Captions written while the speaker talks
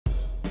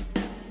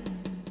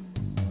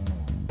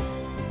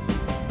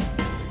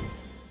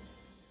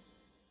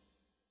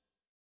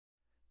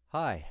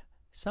Hi,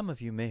 some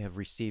of you may have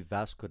received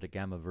Vasco da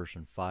Gama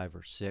version 5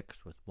 or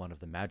 6 with one of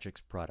the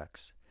Magix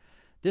products.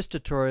 This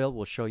tutorial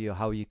will show you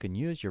how you can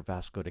use your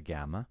Vasco da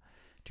Gama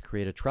to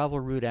create a travel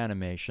route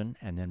animation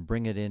and then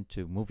bring it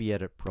into Movie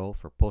Edit Pro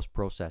for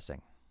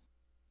post-processing.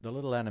 The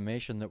little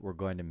animation that we're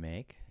going to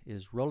make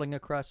is rolling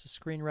across the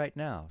screen right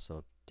now,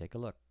 so take a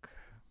look.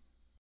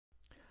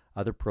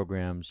 Other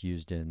programs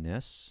used in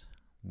this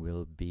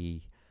will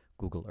be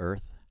Google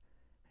Earth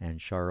and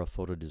Shara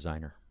Photo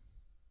Designer.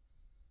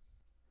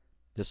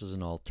 This is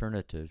an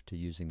alternative to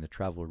using the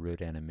travel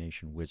route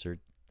animation wizard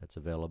that's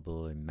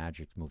available in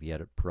Magix Movie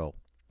Edit Pro.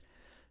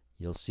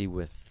 You'll see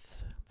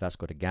with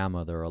Vasco da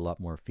Gama there are a lot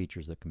more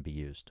features that can be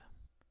used.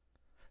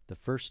 The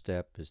first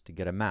step is to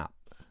get a map.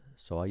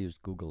 So I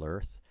used Google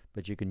Earth,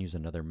 but you can use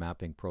another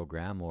mapping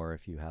program, or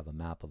if you have a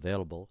map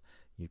available,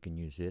 you can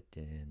use it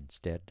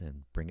instead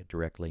and bring it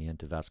directly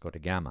into Vasco da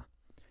Gama.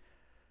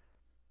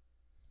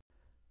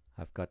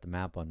 I've got the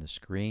map on the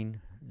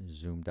screen,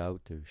 zoomed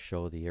out to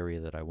show the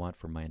area that I want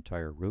for my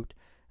entire route,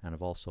 and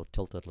I've also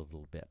tilted a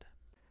little bit.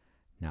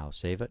 Now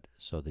save it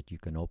so that you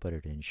can open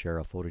it in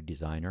Shara Photo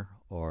Designer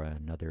or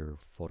another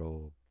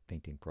photo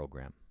painting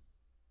program.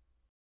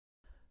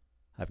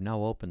 I've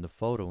now opened the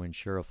photo in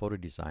Shara Photo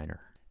Designer.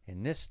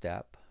 In this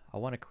step, I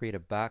want to create a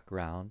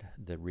background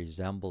that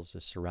resembles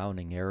the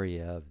surrounding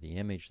area of the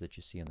image that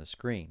you see on the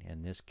screen.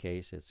 In this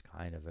case, it's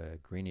kind of a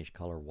greenish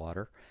color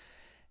water.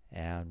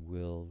 And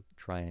we'll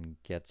try and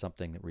get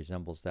something that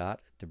resembles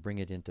that to bring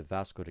it into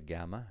Vasco da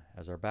Gama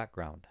as our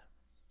background.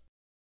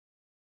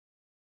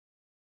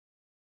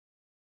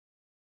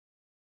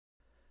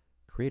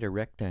 Create a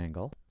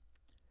rectangle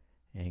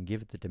and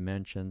give it the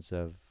dimensions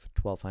of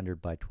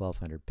 1200 by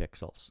 1200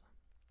 pixels.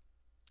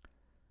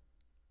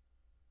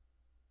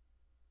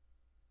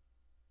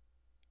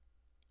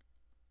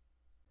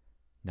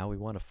 Now we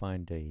want to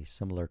find a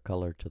similar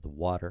color to the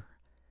water,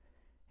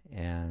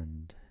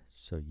 and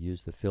so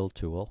use the fill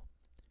tool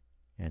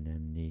and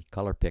then the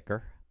color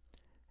picker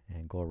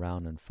and go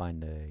around and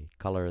find a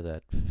color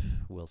that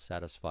will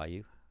satisfy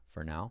you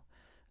for now.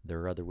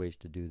 There are other ways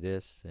to do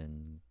this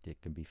and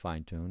it can be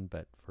fine-tuned,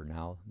 but for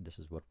now this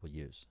is what we'll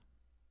use.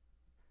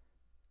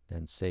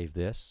 Then save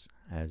this,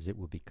 as it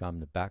will become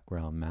the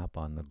background map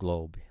on the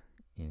globe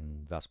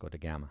in Vasco da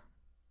Gama.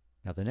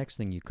 Now the next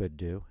thing you could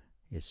do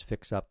is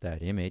fix up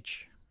that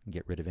image,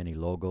 get rid of any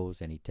logos,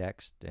 any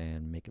text,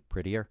 and make it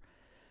prettier.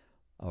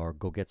 Or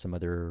go get some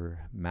other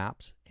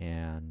maps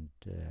and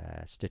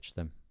stitch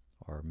them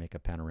or make a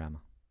panorama.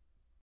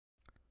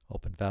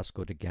 Open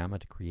Vasco da Gama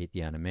to create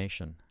the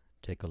animation.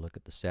 Take a look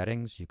at the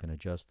settings. You can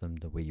adjust them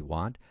the way you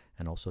want,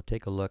 and also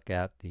take a look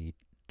at the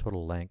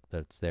total length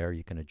that's there.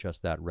 You can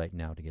adjust that right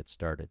now to get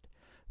started.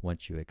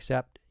 Once you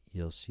accept,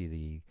 you'll see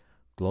the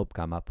globe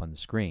come up on the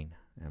screen,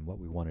 and what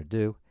we want to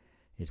do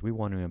is we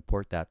want to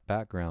import that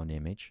background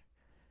image,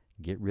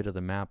 get rid of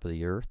the map of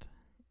the Earth,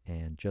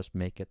 and just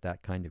make it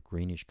that kind of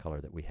greenish color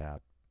that we had.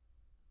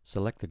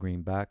 Select the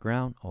green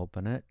background,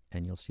 open it,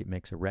 and you'll see it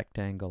makes a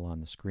rectangle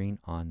on the screen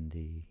on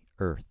the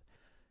Earth.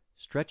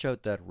 Stretch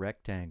out that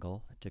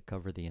rectangle to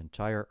cover the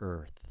entire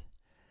Earth,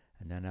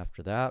 and then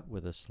after that,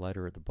 with a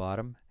slider at the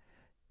bottom,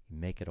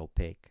 make it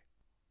opaque.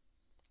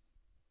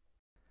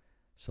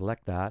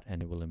 Select that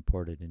and it will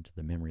import it into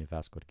the memory of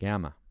Vasco da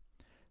Gama.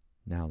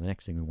 Now the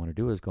next thing we want to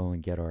do is go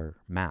and get our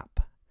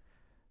map.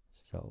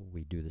 So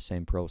we do the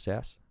same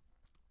process.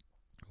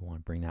 We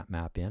want to bring that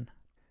map in.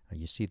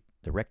 You see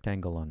the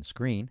rectangle on the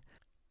screen.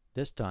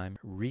 This time,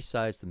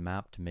 resize the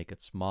map to make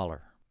it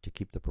smaller. To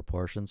keep the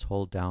proportions,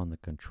 hold down the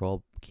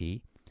Control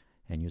key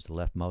and use the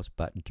left mouse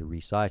button to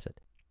resize it.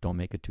 Don't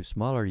make it too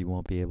small or you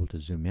won't be able to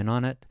zoom in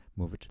on it.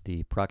 Move it to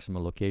the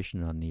proximal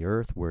location on the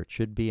Earth where it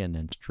should be, and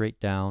then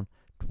straight down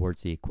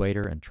towards the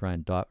equator and try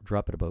and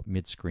drop it about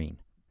mid-screen.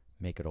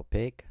 Make it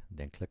opaque,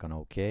 then click on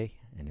OK,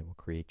 and it will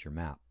create your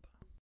map.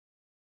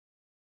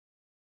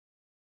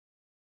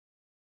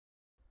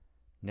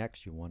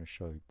 Next, you want to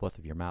show both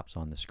of your maps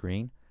on the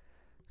screen.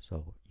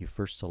 So you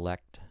first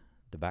select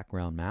the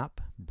background map,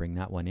 bring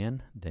that one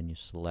in, then you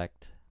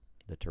select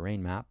the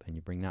terrain map and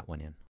you bring that one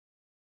in.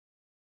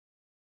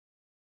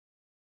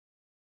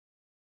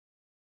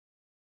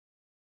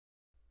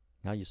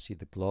 Now you see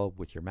the globe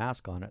with your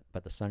mask on it,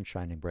 but the sun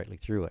shining brightly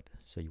through it.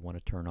 So you want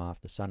to turn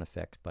off the sun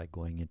effects by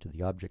going into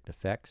the Object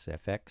Effects,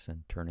 FX,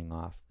 and turning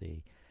off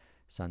the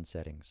sun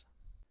settings.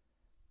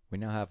 We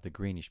now have the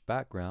greenish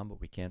background,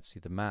 but we can't see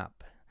the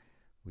map.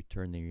 We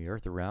turn the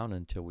Earth around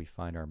until we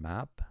find our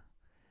map,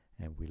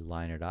 and we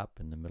line it up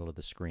in the middle of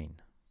the screen.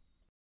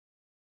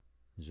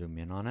 Zoom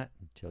in on it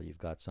until you've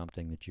got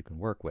something that you can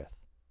work with.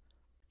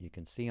 You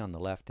can see on the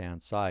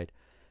left-hand side,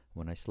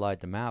 when I slide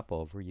the map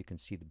over, you can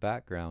see the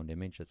background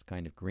image that's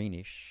kind of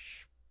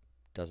greenish.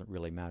 Doesn't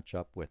really match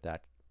up with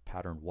that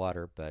patterned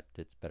water, but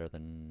it's better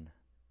than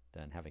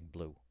having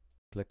blue.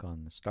 Click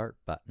on the Start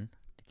button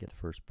to get the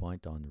first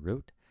point on the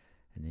route,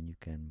 and then you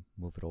can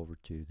move it over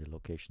to the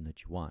location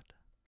that you want.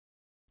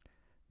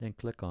 Then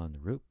click on the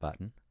Route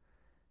button,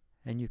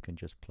 and you can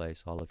just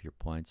place all of your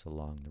points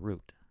along the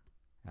route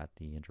at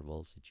the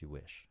intervals that you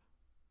wish.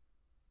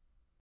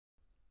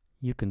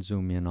 You can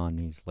zoom in on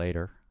these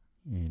later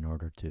in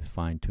order to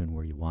fine-tune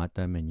where you want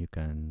them, and you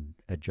can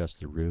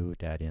adjust the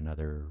route, add in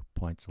other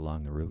points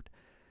along the route.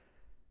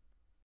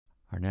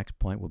 Our next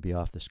point will be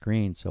off the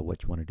screen, so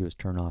what you want to do is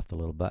turn off the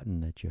little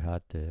button that you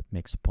had to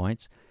make some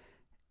points,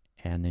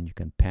 and then you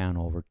can pan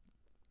over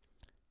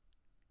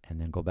and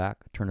then go back,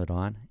 turn it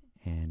on,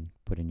 and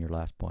put in your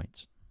last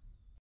points.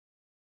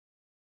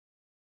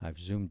 I've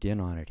zoomed in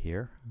on it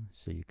here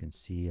so you can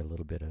see a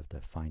little bit of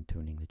the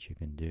fine-tuning that you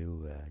can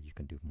do. You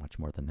can do much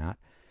more than that.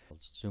 I'll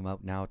zoom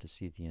out now to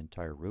see the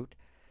entire route.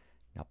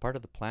 Now, part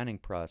of the planning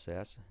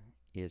process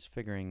is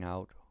figuring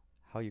out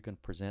how you can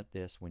present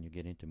this when you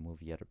get into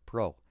Movie Edit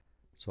Pro.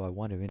 So I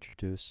want to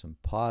introduce some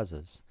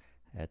pauses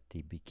at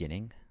the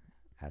beginning,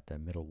 at the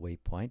middle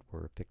waypoint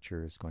where a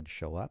picture is going to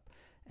show up,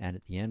 and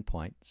at the end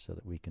point so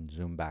that we can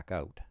zoom back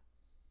out.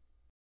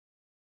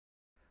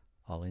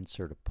 I'll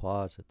insert a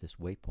pause at this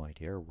waypoint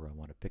here where I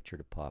want a picture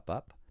to pop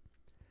up,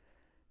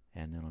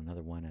 and then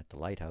another one at the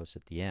lighthouse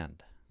at the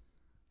end.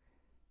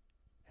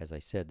 As I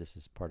said, this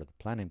is part of the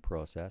planning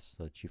process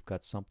so that you've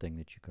got something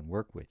that you can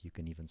work with. You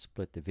can even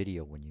split the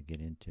video when you get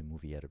into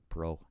Movie Edit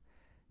Pro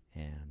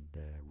and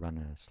run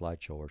a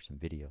slideshow or some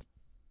video.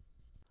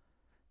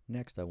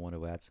 Next, I want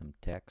to add some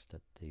text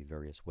at the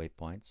various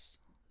waypoints.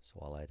 So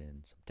I'll add in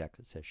some text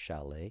that says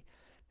chalet,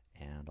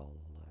 and I'll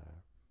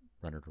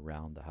run it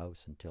around the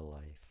house until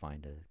I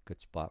find a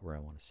good spot where I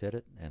want to sit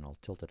it, and I'll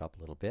tilt it up a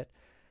little bit,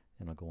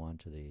 and I'll go on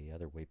to the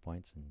other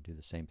waypoints and do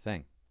the same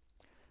thing.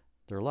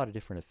 There are a lot of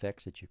different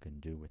effects that you can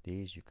do with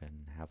these. You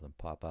can have them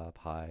pop up,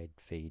 hide,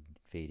 fade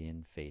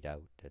in, fade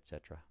out,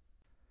 etc.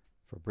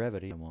 For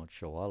brevity, I won't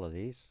show all of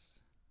these,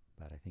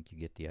 but I think you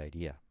get the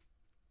idea.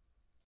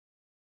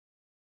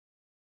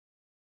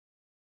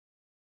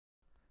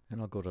 And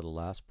I'll go to the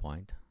last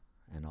point,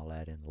 and I'll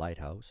add in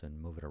lighthouse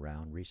and move it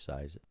around,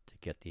 resize it to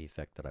get the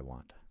effect that I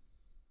want.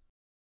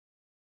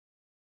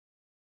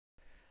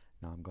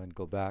 Now I'm going to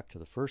go back to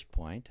the first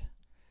point,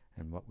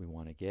 and what we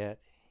want to get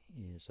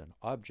is an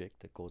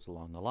object that goes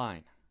along the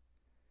line.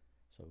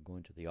 So we go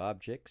into the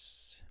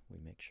objects, we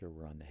make sure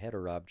we're on the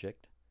header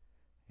object,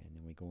 and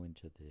then we go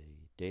into the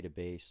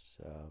database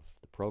of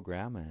the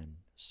program and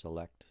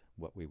select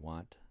what we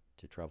want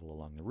to travel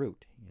along the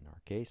route. In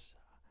our case,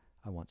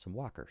 I want some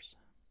walkers.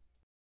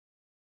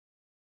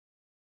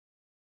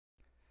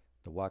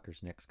 The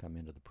walkers next come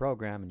into the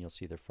program, and you'll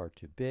see they're far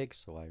too big,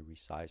 so I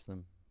resize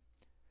them,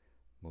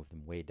 move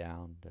them way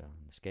down on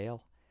the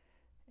scale,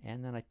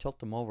 and then I tilt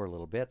them over a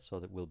little bit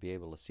so that we'll be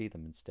able to see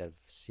them. Instead of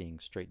seeing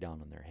straight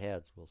down on their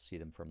heads, we'll see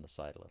them from the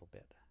side a little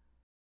bit.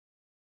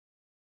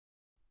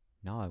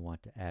 Now I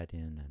want to add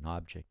in an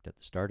object at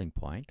the starting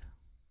point.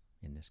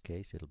 In this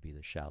case, it'll be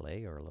the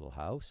chalet or a little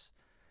house.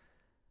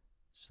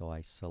 So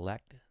I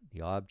select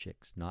the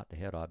objects, not the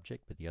head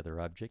object, but the other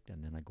object,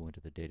 and then I go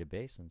into the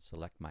database and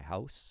select my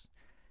house,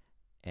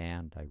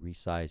 and I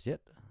resize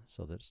it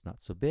so that it's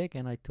not so big,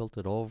 and I tilt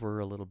it over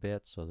a little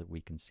bit so that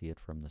we can see it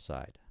from the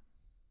side.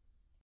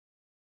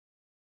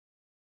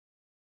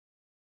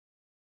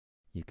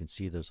 You can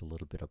see there's a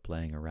little bit of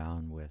playing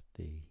around with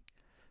the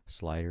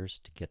sliders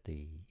to get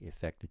the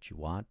effect that you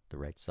want, the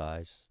right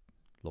size,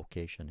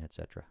 location,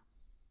 etc.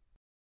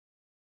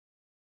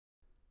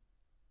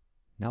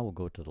 Now we'll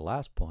go to the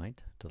last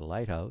point, to the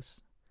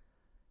lighthouse,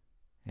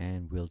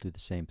 and we'll do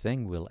the same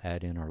thing. We'll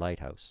add in our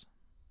lighthouse.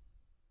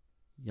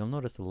 You'll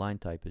notice the line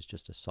type is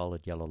just a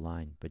solid yellow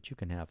line, but you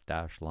can have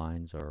dashed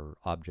lines or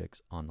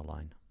objects on the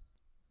line.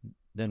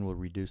 Then we'll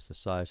reduce the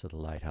size of the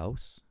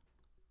lighthouse,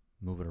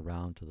 move it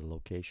around to the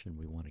location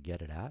we want to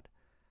get it at,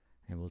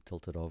 and we'll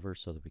tilt it over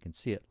so that we can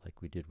see it like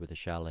we did with the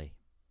chalet.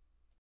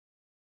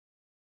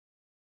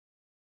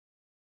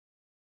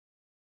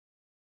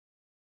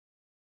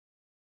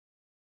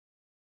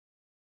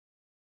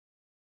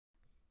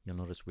 You'll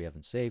notice we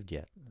haven't saved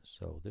yet,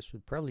 so this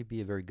would probably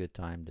be a very good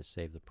time to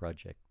save the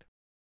project.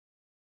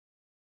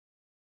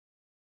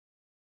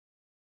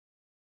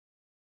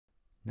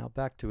 Now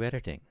back to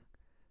editing.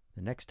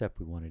 The next step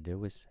we want to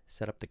do is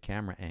set up the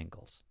camera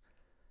angles.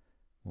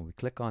 When we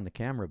click on the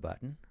camera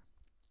button,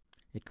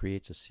 it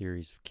creates a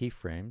series of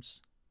keyframes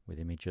with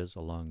images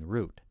along the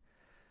route.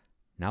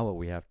 Now what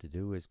we have to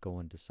do is go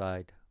and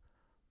decide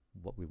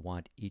what we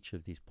want each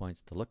of these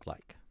points to look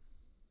like.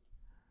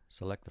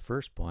 Select the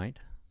first point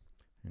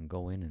and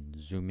go in and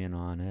zoom in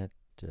on it,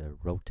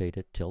 rotate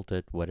it, tilt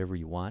it, whatever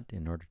you want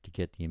in order to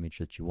get the image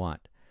that you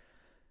want.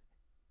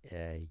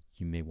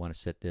 You may want to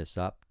set this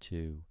up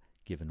to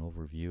give an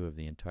overview of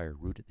the entire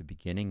route at the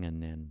beginning,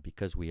 and then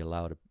because we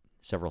allowed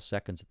several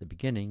seconds at the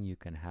beginning, you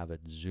can have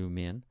it zoom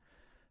in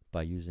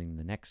by using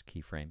the next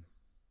keyframe.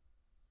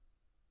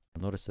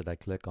 Notice that I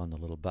click on the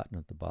little button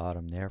at the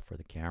bottom there for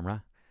the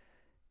camera.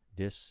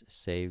 This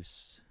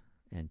saves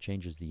and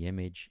changes the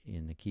image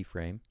in the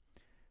keyframe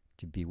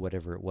to be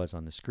whatever it was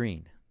on the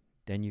screen.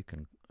 Then you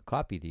can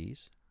copy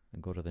these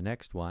and go to the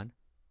next one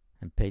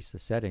and paste the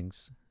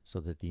settings so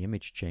that the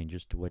image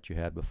changes to what you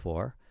had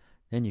before.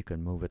 Then you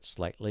can move it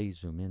slightly,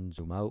 zoom in,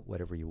 zoom out,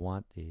 whatever you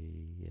want,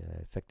 the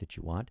effect that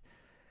you want,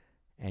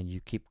 and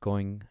you keep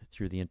going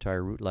through the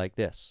entire route like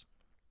this.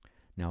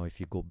 Now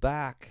if you go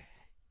back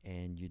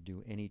and you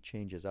do any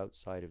changes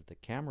outside of the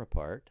camera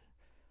part,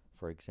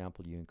 for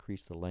example, you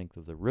increase the length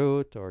of the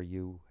root, or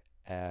you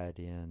add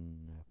in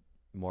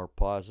more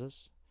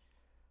pauses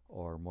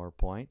or more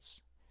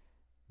points,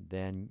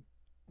 then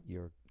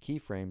your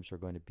keyframes are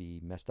going to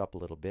be messed up a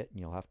little bit and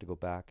you'll have to go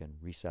back and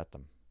reset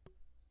them.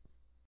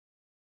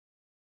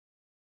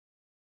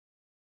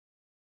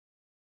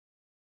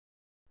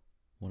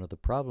 One of the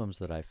problems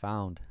that I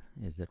found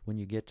is that when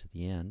you get to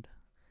the end,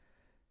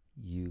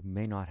 you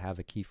may not have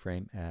a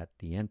keyframe at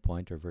the end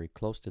point or very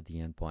close to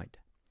the end point.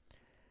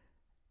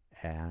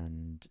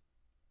 And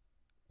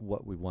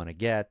what we want to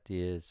get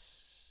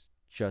is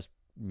just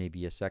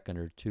maybe a second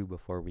or two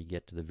before we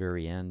get to the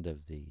very end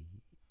of the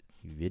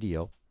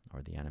video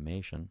or the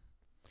animation.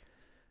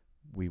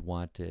 We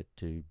want it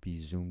to be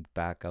zoomed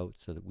back out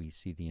so that we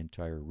see the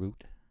entire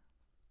root,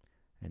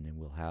 and then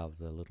we'll have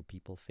the little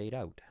people fade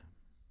out.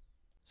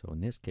 So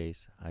in this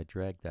case, I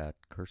drag that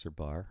cursor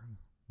bar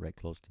right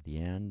close to the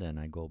end, and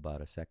I go about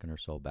a second or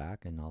so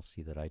back, and I'll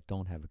see that I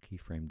don't have a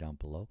keyframe down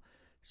below.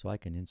 So I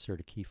can insert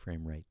a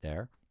keyframe right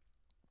there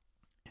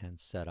and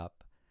set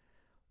up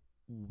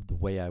the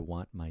way I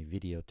want my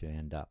video to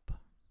end up.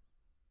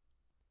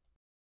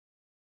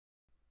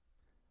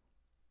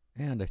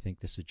 And I think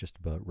this is just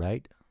about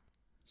right.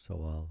 So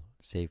I'll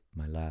save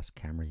my last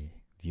camera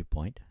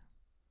viewpoint.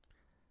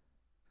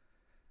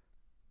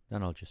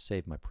 Then I'll just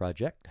save my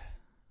project.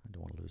 I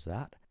don't want to lose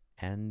that.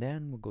 And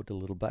then we'll go to the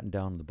little button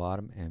down at the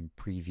bottom and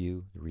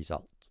preview the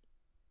result.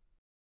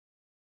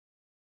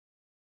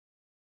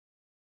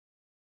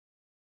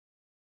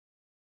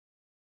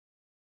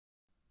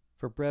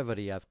 For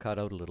brevity, I've cut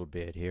out a little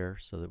bit here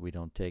so that we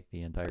don't take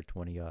the entire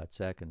 20-odd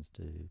seconds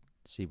to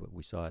see what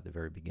we saw at the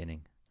very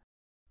beginning.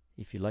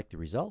 If you like the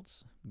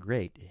results,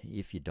 great.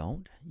 If you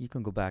don't, you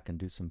can go back and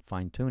do some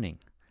fine-tuning.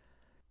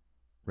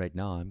 Right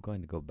now I'm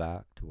going to go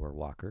back to our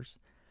walkers,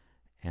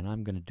 and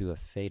I'm going to do a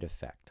fade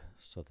effect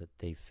so that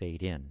they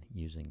fade in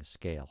using a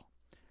scale.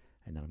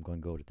 And then I'm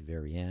going to go to the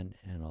very end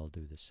and I'll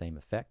do the same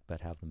effect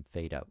but have them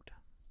fade out.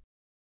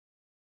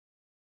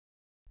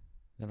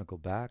 Then I'll go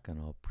back and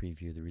I'll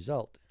preview the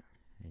result,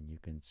 and you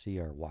can see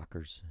our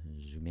walkers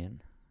zoom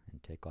in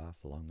and take off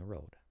along the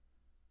road.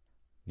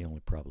 The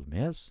only problem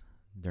is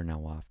they're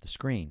now off the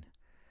screen,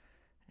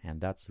 and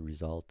that's the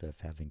result of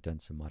having done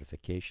some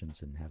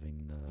modifications and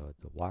having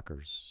the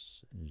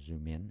walkers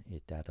zoom in.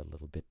 It had a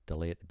little bit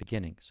delay at the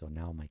beginning, so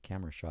now my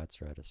camera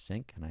shots are out of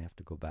sync and I have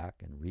to go back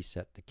and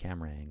reset the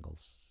camera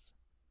angles.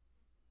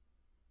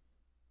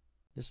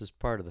 This is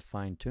part of the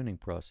fine-tuning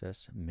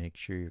process. Make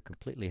sure you're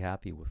completely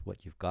happy with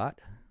what you've got,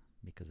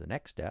 because the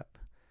next step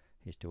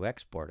is to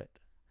export it.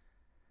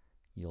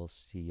 You'll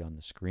see on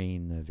the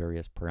screen the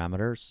various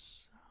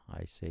parameters.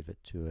 I save it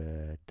to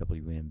a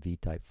WMV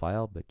type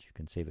file, but you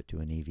can save it to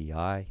an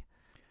AVI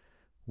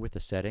with the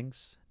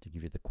settings to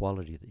give you the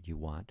quality that you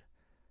want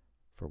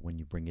for when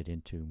you bring it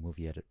into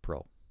Movie Edit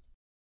Pro.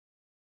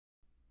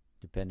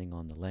 Depending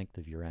on the length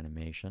of your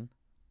animation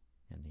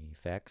and the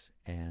effects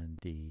and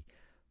the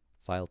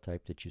file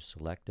type that you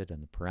selected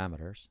and the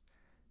parameters,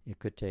 it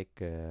could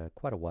take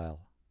quite a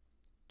while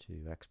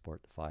to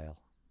export the file.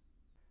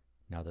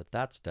 Now that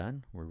that's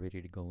done, we're ready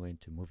to go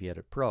into Movie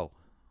Edit Pro.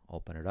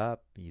 Open it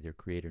up, either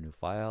create a new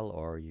file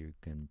or you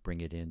can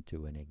bring it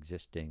into an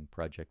existing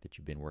project that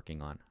you've been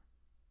working on.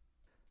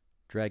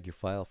 Drag your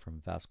file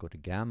from Vasco da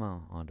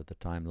Gama onto the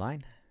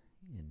timeline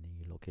in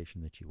the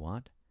location that you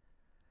want,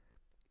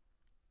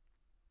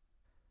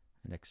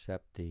 and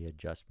accept the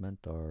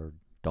adjustment or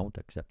don't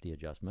accept the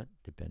adjustment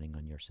depending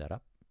on your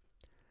setup.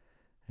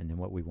 And then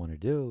what we want to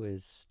do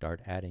is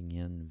start adding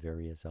in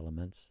various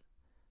elements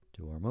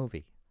to our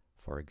movie.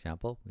 For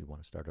example, we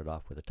want to start it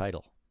off with a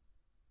title.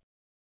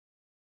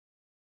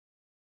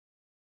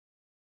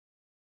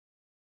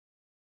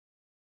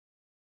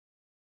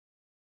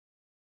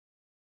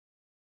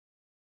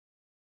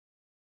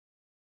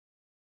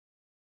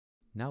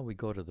 Now we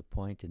go to the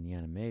point in the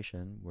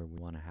animation where we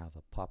want to have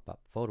a pop-up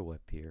photo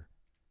appear.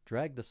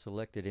 Drag the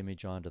selected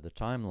image onto the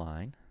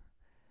timeline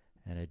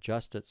and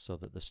adjust it so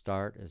that the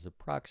start is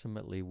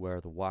approximately where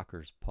the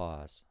walkers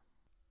pause.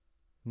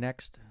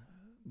 Next,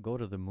 go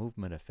to the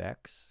movement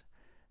effects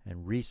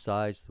and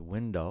resize the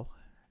window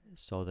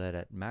so that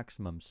at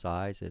maximum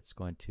size it's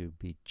going to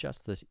be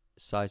just the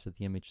size of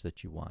the image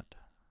that you want.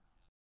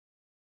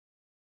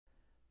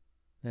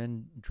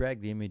 Then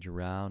drag the image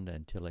around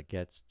until it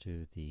gets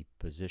to the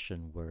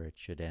position where it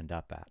should end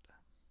up at.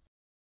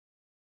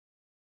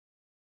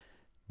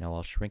 Now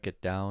I'll shrink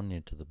it down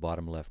into the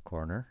bottom left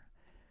corner,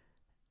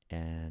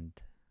 and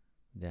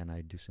then I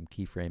do some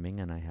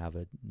keyframing and I have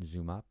it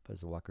zoom up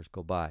as the walkers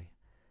go by.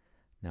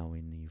 Now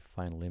in the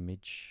final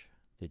image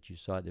that you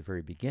saw at the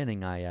very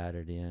beginning, I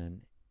added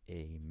in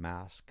a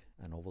mask,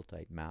 an oval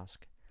type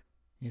mask.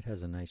 It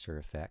has a nicer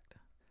effect,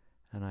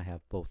 and I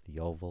have both the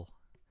oval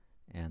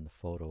and the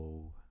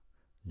photo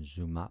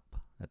zoom up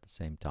at the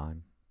same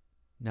time.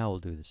 Now we'll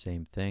do the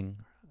same thing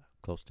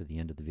close to the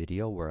end of the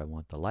video where I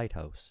want the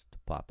lighthouse to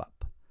pop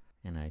up,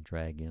 and I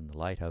drag in the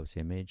lighthouse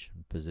image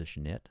and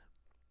position it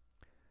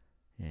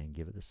and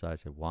give it the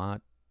size I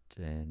want.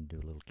 and do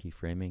a little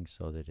keyframing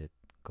so that it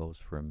goes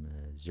from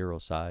 0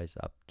 size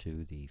up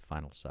to the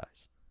final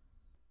size.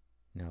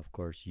 Now, of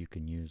course, you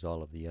can use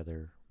all of the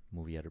other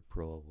Movie Editor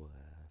Pro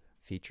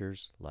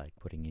features, like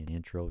putting in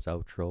intros,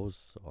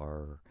 outros,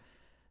 or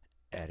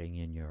adding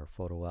in your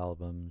photo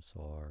albums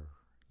or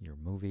your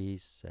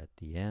movies at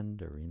the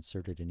end, or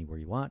insert it anywhere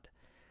you want.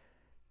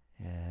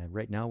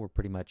 Right now we're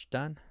pretty much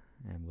done,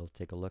 and we'll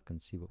take a look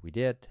and see what we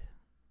did,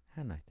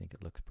 and I think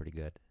it looks pretty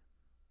good.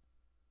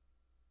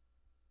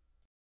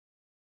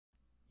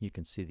 You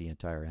can see the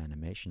entire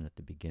animation at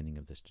the beginning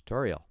of this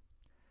tutorial.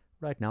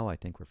 Right now I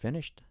think we're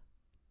finished.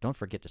 Don't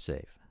forget to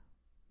save.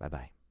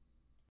 Bye-bye.